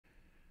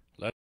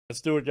Let's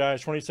do it,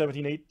 guys.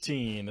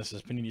 2017-18. This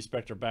is Panini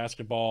Spectra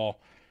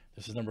basketball.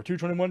 This is number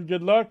 221.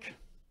 Good luck.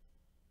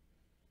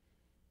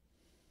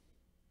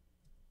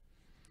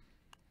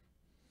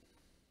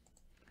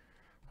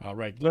 All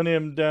right,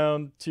 Glenham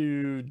down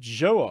to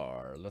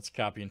Joar. Let's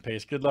copy and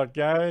paste. Good luck,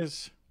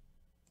 guys.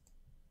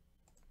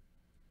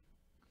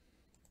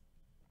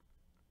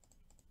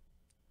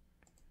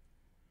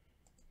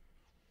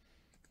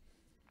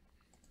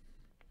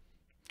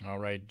 All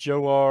right,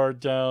 Joar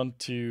down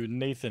to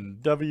Nathan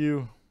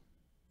W.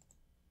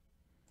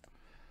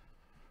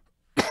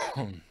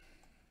 All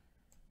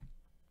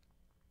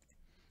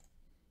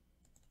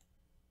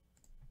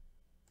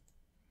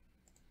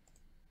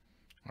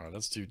right,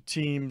 let's do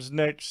teams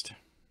next.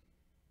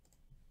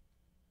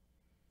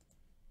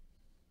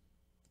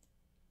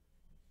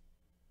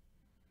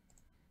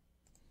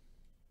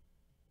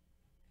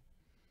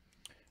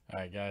 All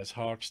right, guys,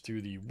 Hawks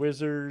to the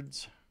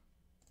Wizards.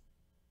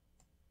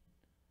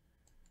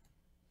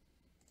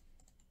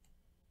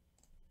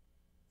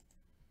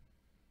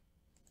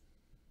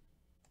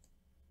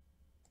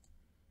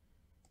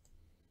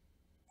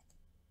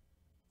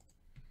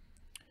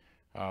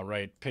 All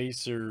right,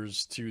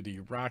 Pacers to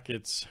the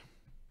Rockets.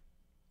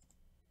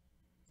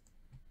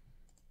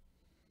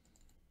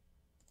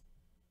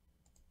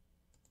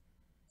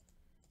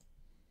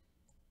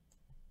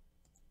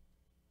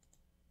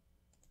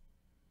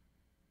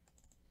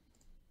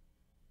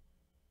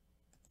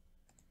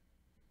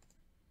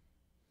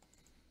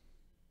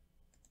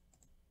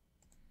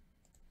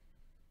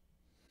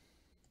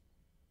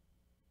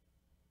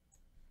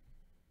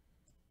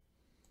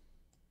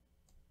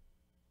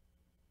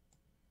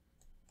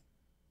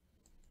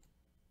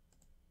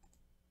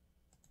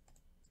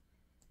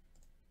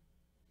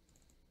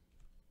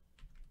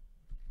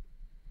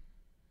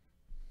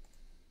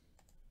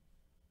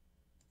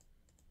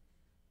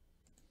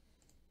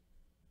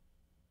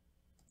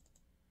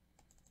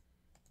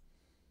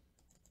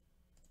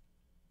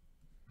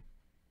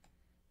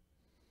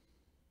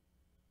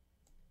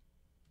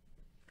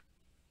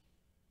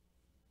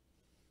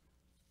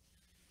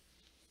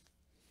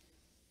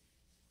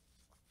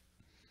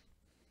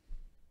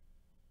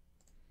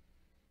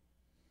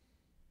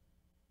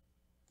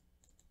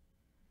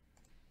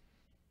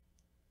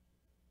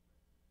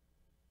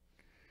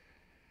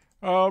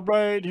 All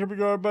right, here we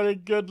go, everybody.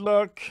 Good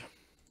luck.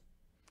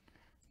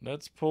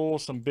 Let's pull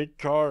some big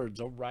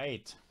cards. All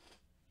right.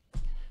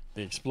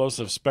 The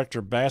explosive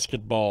Spectra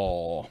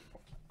basketball.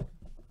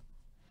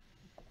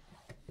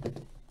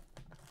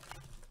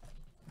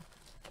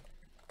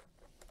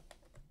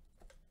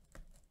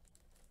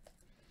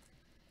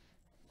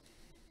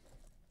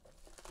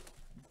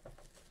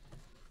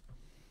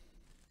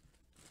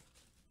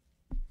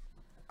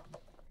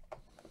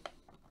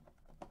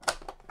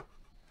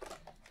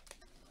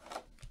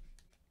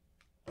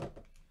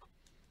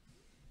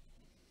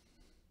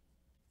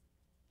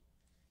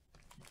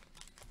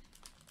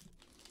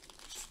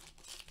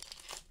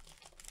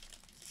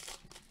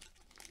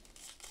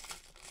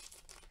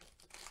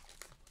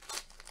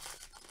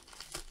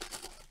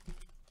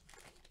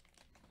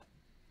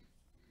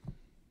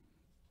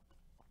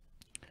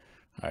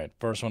 All right,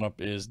 first one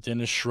up is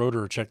Dennis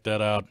Schroeder. Check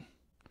that out.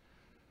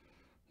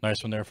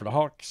 Nice one there for the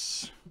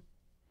Hawks.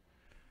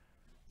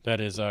 That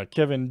is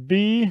Kevin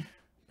B.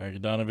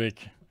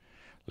 Bogdanovic.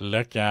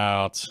 Look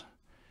out.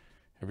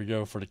 Here we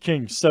go for the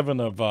Kings. 7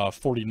 of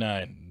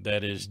 49.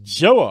 That is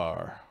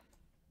Joar.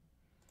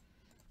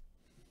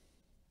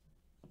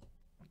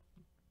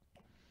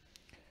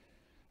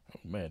 Oh,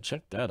 man,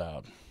 check that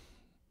out.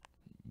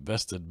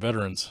 Vested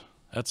veterans.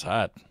 That's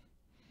hot.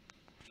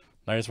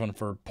 Nice one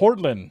for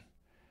Portland.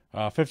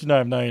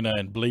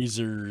 59.99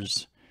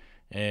 Blazers.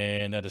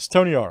 And that is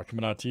Tony R.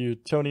 Coming out to you,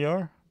 Tony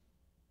R.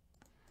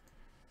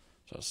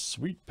 It's a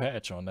sweet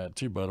patch on that,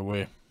 too, by the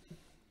way.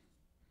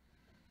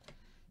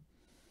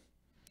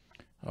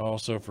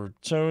 Also for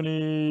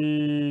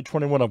Tony,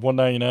 21 of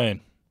 199.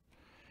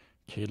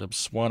 Caleb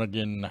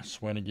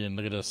Swanigan.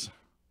 Look at this.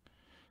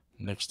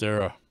 Next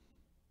era.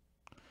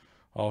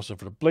 Also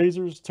for the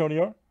Blazers, Tony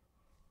R.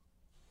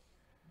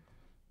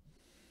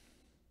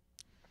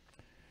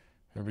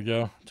 Here we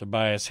go.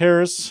 Tobias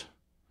Harris.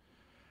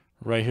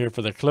 Right here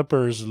for the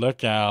Clippers.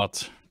 Look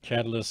out.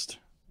 Catalyst.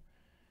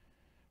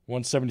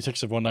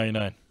 176 of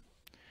 199.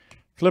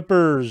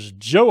 Clippers,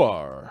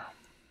 Joar.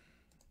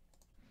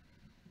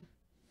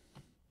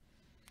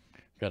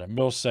 Got a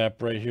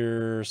Millsap right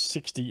here.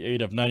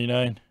 68 of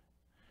 99.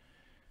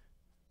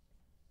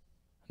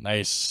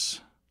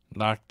 Nice.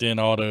 Locked in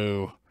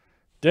auto.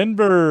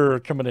 Denver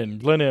coming in.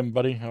 Glenham,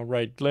 buddy. All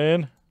right,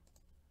 Glenn.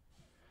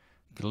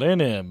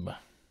 Glenham.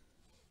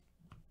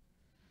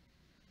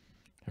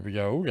 Here we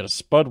go. We got a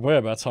Spud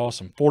Webb. That's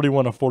awesome.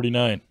 41 of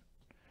 49.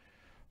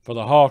 For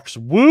the Hawks.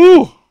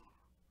 Woo!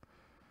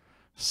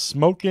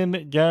 Smoking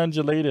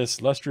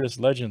Gondolatus. Lustrous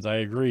Legends. I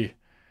agree.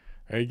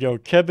 There you go.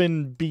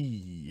 Kevin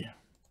B.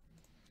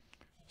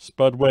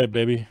 Spud Webb,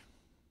 baby.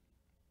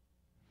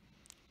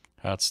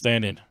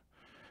 Outstanding.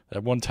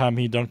 That one time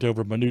he dunked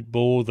over Manute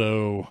Bol,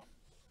 though.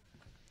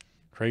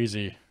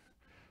 Crazy.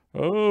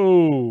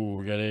 Oh,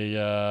 we got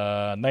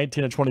a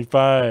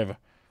 19/25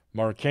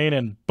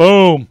 Markkanen.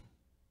 Boom.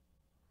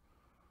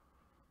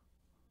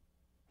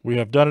 We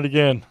have done it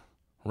again.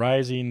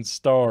 Rising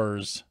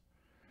Stars.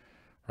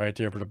 Right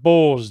there for the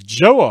Bulls.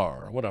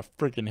 Joar. What a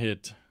freaking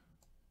hit.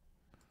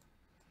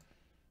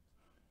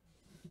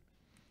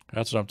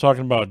 That's what I'm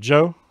talking about,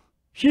 Joe.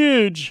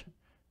 Huge.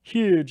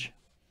 Huge.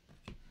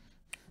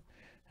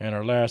 And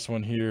our last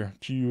one here.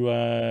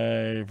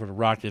 QI for the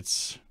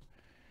Rockets.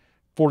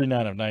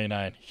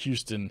 49/99.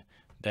 Houston.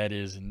 That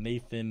is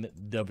Nathan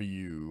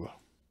W.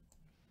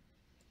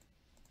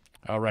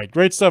 All right.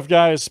 Great stuff,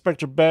 guys.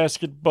 Spectra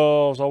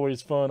basketball is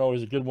always fun.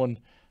 Always a good one.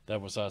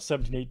 That was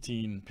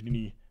 1718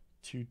 Panini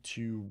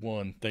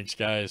 221. Thanks,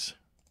 guys.